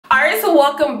Alright, so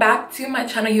welcome back to my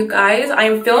channel, you guys. I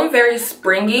am feeling very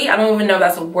springy. I don't even know if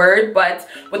that's a word, but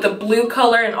with the blue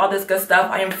color and all this good stuff,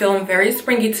 I am feeling very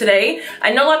springy today.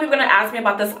 I know a lot of people are going to ask me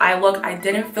about this eye look. I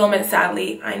didn't film it,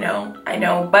 sadly. I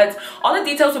know, but all the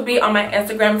details will be on my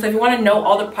Instagram, so if you want to know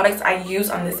all the products I use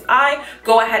on this eye,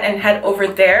 go ahead and head over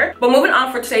there. But moving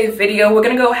on for today's video, we're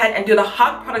going to go ahead and do the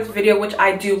hot products video, which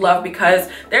I do love because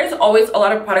there's always a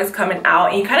lot of products coming out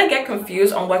and you kind of get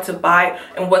confused on what to buy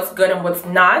and what's good and what's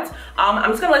not.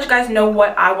 I'm just gonna let you guys know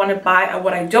what I want to buy and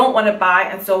what I don't want to buy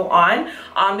and so on.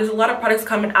 There's a lot of products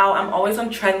coming out. I'm always on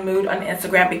trend mood on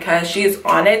Instagram because she's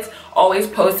on it, always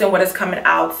posting what is coming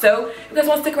out. So if you guys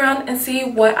want to stick around and see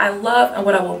what I love and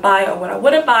what I will buy or what I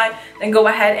wouldn't buy, then go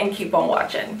ahead and keep on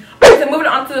watching. Alright, so moving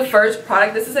on to the first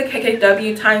product. This is a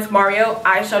KKW x Mario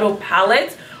eyeshadow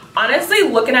palette. Honestly,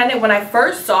 looking at it, when I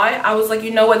first saw it, I was like,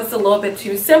 you know what, it's a little bit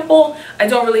too simple. I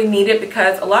don't really need it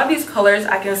because a lot of these colors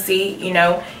I can see, you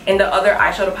know, in the other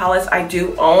eyeshadow palettes I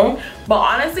do own. But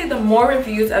honestly, the more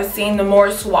reviews I've seen, the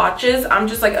more swatches, I'm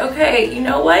just like, okay, you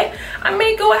know what, I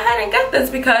may go ahead and get this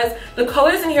because the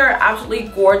colors in here are absolutely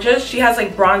gorgeous. She has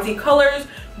like bronzy colors,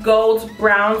 golds,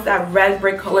 browns, that red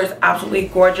brick color is absolutely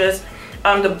gorgeous.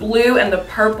 The blue and the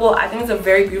purple, I think it's a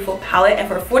very beautiful palette, and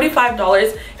for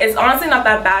 $45 it's honestly not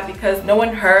that bad because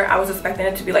knowing her, I was expecting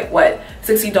it to be like, what,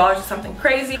 $60 or something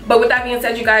crazy. But with that being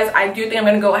said, you guys, I do think I'm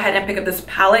gonna go ahead and pick up this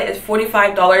palette. It's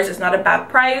 $45, it's not a bad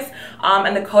price,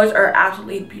 and the colors are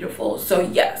absolutely beautiful. So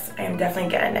yes, I am definitely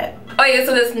getting it. Okay,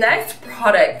 so this next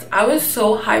product, I was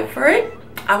so hyped for it.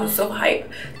 I was so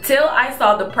hyped till I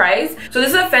saw the price. So this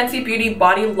is a Fenty Beauty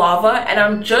Body Lava, and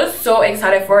I'm just so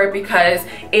excited for it because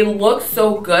it looks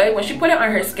so good. When she put it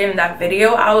on her skin in that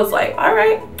video, I was like, all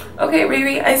right, okay,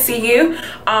 Riri, I see you.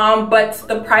 But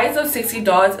the price of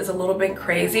 $60 is a little bit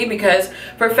crazy because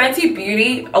for Fenty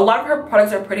Beauty, a lot of her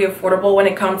products are pretty affordable when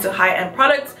it comes to high-end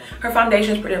products. Her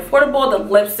foundation is pretty affordable, the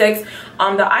lipsticks,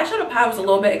 the eyeshadow palette was a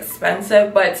little bit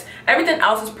expensive, but everything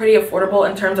else is pretty affordable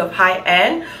in terms of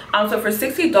high-end. So for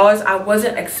 $60, I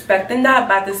wasn't expecting that,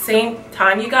 but at the same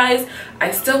time, you guys, I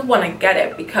still want to get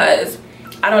it because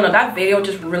I don't know, that video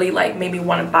just really like made me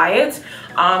want to buy it.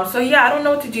 So yeah, I don't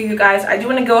know what to do, you guys. I do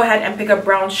want to go ahead and pick up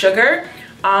brown sugar,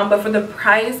 but for the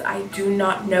price, I do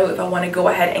not know if I want to go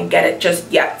ahead and get it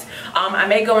just yet. I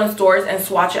may go in stores and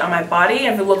swatch it on my body,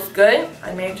 and if it looks good,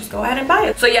 I may just go ahead and buy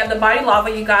it. So yeah, the Body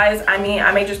Lava, you guys, I mean,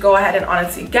 I may just go ahead and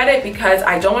honestly get it because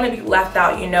I don't want to be left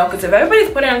out, you know, because if everybody's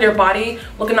putting it on their body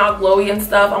looking all glowy and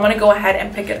stuff, I want to go ahead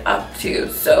and pick it up too.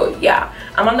 So yeah,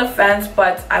 I'm on the fence,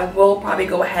 but I will probably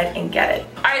go ahead and get it.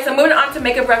 Alright, so moving on to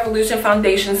Makeup Revolution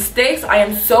foundation sticks. I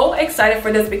am so excited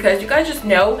for this because you guys just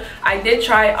know I did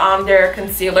try their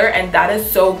concealer, and that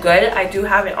is so good. I do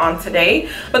have it on today,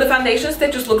 but the foundation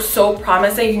stick just looks so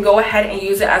promising. You can go ahead and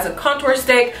use it as a contour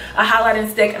stick, a highlighting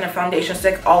stick, and a foundation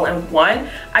stick all in one.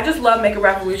 I just love Makeup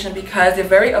Revolution because they're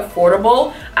very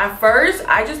affordable. At first,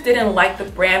 I just didn't like the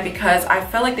brand because I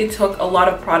felt like they took a lot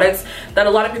of products that a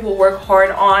lot of people work hard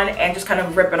on and just kind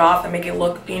of rip it off and make it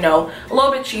look, you know, a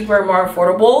little bit cheaper, more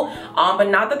affordable. But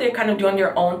now that they're kind of doing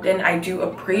their own thing, I do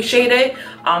appreciate it.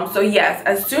 So yes,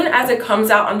 as soon as it comes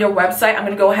out on their website, I'm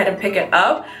gonna go ahead and pick it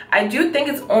up. I do think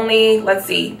it's only, let's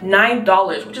see,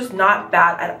 $9, which is not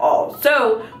bad at all.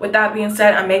 So with that being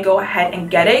said, I may go ahead and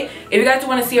get it. If you guys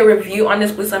want to see a review on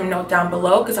this, please let me know down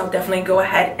below because I'll definitely go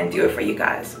ahead and do it for you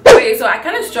guys. Okay, so I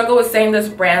kind of struggle with saying this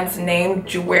brand's name,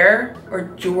 Jouer or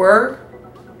Jouer,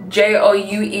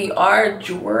 J-O-U-E-R,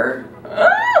 Jouer.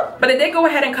 But they did go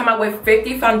ahead and come out with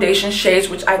 50 foundation shades,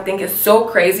 which I think is so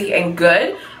crazy and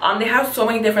good. They have so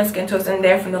many different skin tones in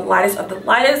there, from the lightest of the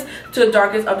lightest to the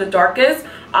darkest of the darkest.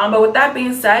 But with that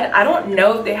being said, I don't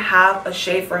know if they have a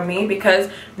shade for me because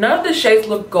none of the shades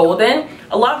look golden.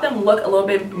 A lot of them look a little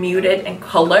bit muted in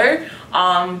color.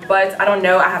 But I don't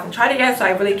know, I haven't tried it yet, so I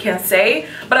really can't say.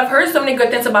 But I've heard so many good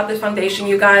things about this foundation,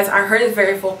 you guys. I heard it's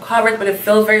very full coverage, but it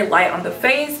feels very light on the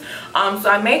face. So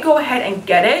I may go ahead and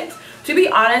get it. To be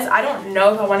honest, I don't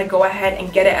know if I want to go ahead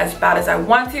and get it as bad as I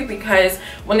want to because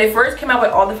when they first came out with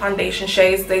all the foundation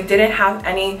shades, they didn't have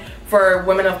any for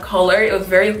women of color. It was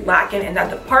very lacking in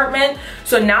that department.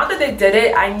 So now that they did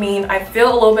it, I mean, I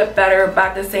feel a little bit better, but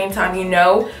at the same time, you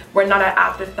know, we're not an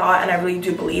afterthought, and I really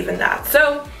do believe in that.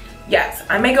 So yes,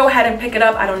 I may go ahead and pick it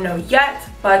up. I don't know yet,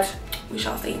 but we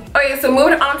shall see. Okay, so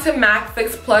moving on to MAC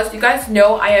Fix Plus. You guys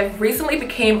know I have recently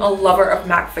became a lover of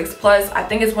MAC Fix Plus. I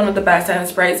think it's one of the best setting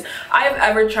sprays I have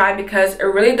ever tried because it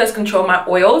really does control my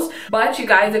oils. But you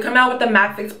guys, they come out with the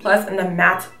MAC Fix Plus in the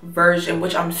matte version,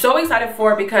 which I'm so excited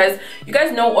for because you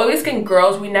guys know oily skin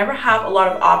girls, we never have a lot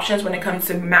of options when it comes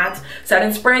to matte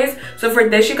setting sprays. So for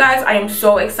this, you guys, I am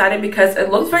so excited because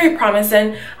it looks very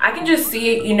promising. I can just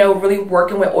see it, you know, really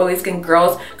working with oily skin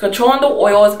girls, controlling the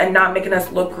oils and not making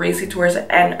us look greasy towards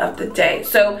the end of the day.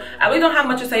 So I really don't have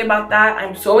much to say about that.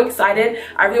 I'm so excited.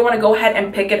 I really want to go ahead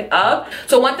and pick it up.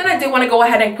 So one thing I did want to go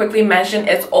ahead and quickly mention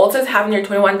is Ulta's having their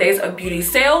 21 days of beauty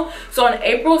sale. So on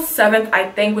April 7th, I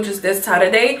think, which is this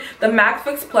Saturday, the MAC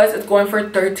Fix Plus is going for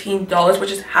 $13,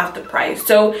 which is half the price.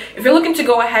 So if you're looking to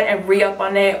go ahead and re-up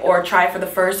on it or try it for the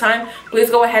first time, please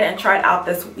go ahead and try it out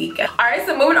this weekend. Alright,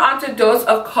 so moving on to Dose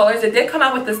of Colors. They did come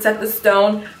out with the Set the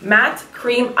Stone Matte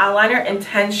Cream Eyeliner in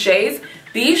 10 shades.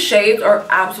 These shades are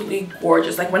absolutely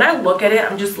gorgeous. Like when I look at it,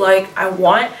 I'm just like, I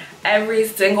want every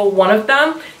single one of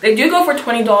them. They do go for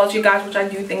 $20, you guys, which I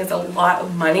do think is a lot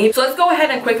of money. So let's go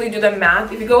ahead and quickly do the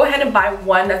math. If you go ahead and buy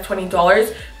one, that's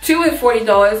 $20, two is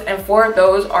 $40, and four of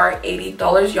those are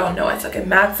 $80. Y'all know I suck at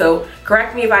math, so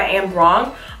correct me if I am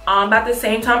wrong. But at the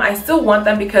same time, I still want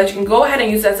them because you can go ahead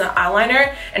and use it as an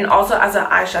eyeliner and also as an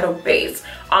eyeshadow base.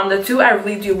 The two I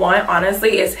really do want,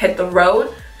 honestly, is Hit the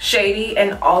Road, Shady,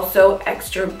 and also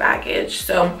Extra Baggage.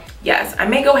 So yes, I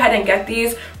may go ahead and get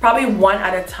these probably one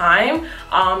at a time,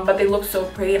 but they look so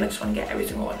pretty and I just want to get every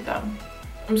single one of them.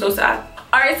 I'm so sad.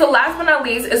 Alright, so last but not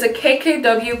least is a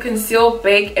KKW Conceal,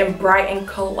 Bake, and Brighten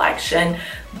collection.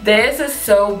 This is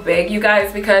so big, you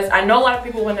guys, because I know a lot of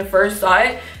people when they first saw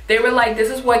it, they were like, this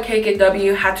is what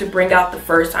KKW had to bring out the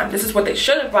first time. This is what they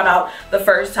should have brought out the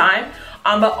first time.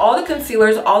 But all the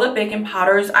concealers, all the baking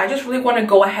powders, I just really want to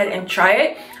go ahead and try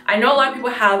it. I know a lot of people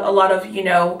have a lot of, you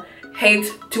know,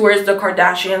 hate towards the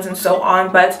Kardashians and so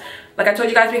on, but like I told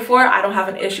you guys before, I don't have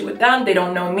an issue with them. They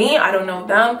don't know me, I don't know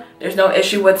them. There's no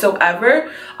issue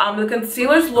whatsoever. The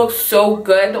concealers look so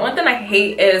good. The only thing I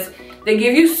hate is they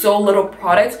give you so little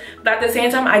products, but at the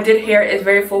same time, I did hear it's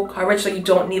very full coverage, so you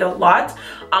don't need a lot.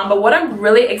 But what I'm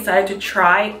really excited to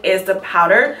try is the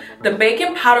powder. The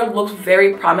baking powder looks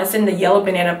very promising, the yellow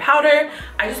banana powder.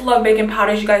 I just love baking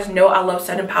powders. You guys know I love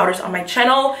setting powders on my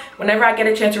channel. Whenever I get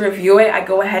a chance to review it, I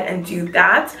go ahead and do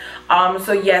that.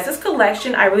 So yes, this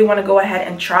collection I really want to go ahead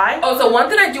and try. Oh, so one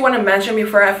thing I do want to mention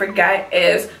before I forget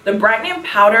is the brightening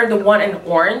powder, the one in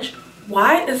orange.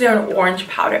 Why is there an orange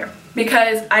powder?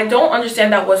 Because I don't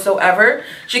understand that whatsoever.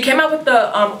 She came out with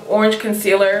the orange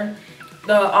concealer,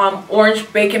 the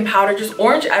orange baking powder, just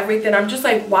orange everything. I'm just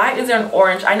like, why is there an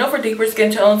orange? I know for deeper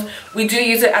skin tones we do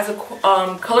use it as a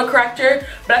color corrector,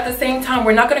 but at the same time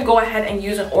we're not going to go ahead and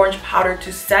use an orange powder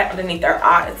to set underneath our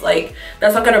eyes. Like,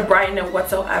 that's not going to brighten it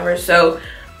whatsoever. So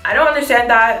I don't understand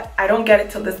that. I don't get it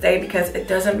till this day because it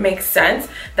doesn't make sense.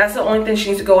 That's the only thing she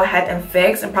needs to go ahead and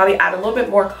fix and probably add a little bit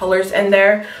more colors in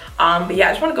there. But yeah,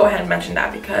 I just want to go ahead and mention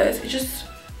that because it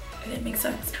didn't make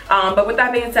sense. But with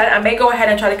that being said, I may go ahead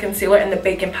and try the concealer and the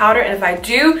baking powder, and if I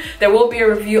do, there will be a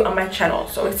review on my channel,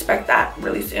 so expect that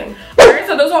really soon. Alright,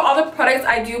 so those are all the products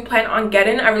I do plan on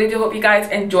getting. I really do hope you guys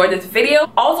enjoyed this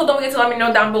video. Also, don't forget to let me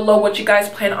know down below what you guys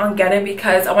plan on getting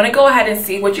because I want to go ahead and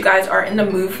see what you guys are in the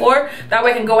mood for. That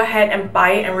way I can go ahead and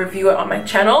buy it and review it on my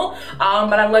channel.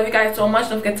 But I love you guys so much.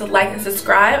 Don't forget to like and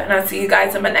subscribe, and I'll see you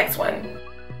guys in my next one.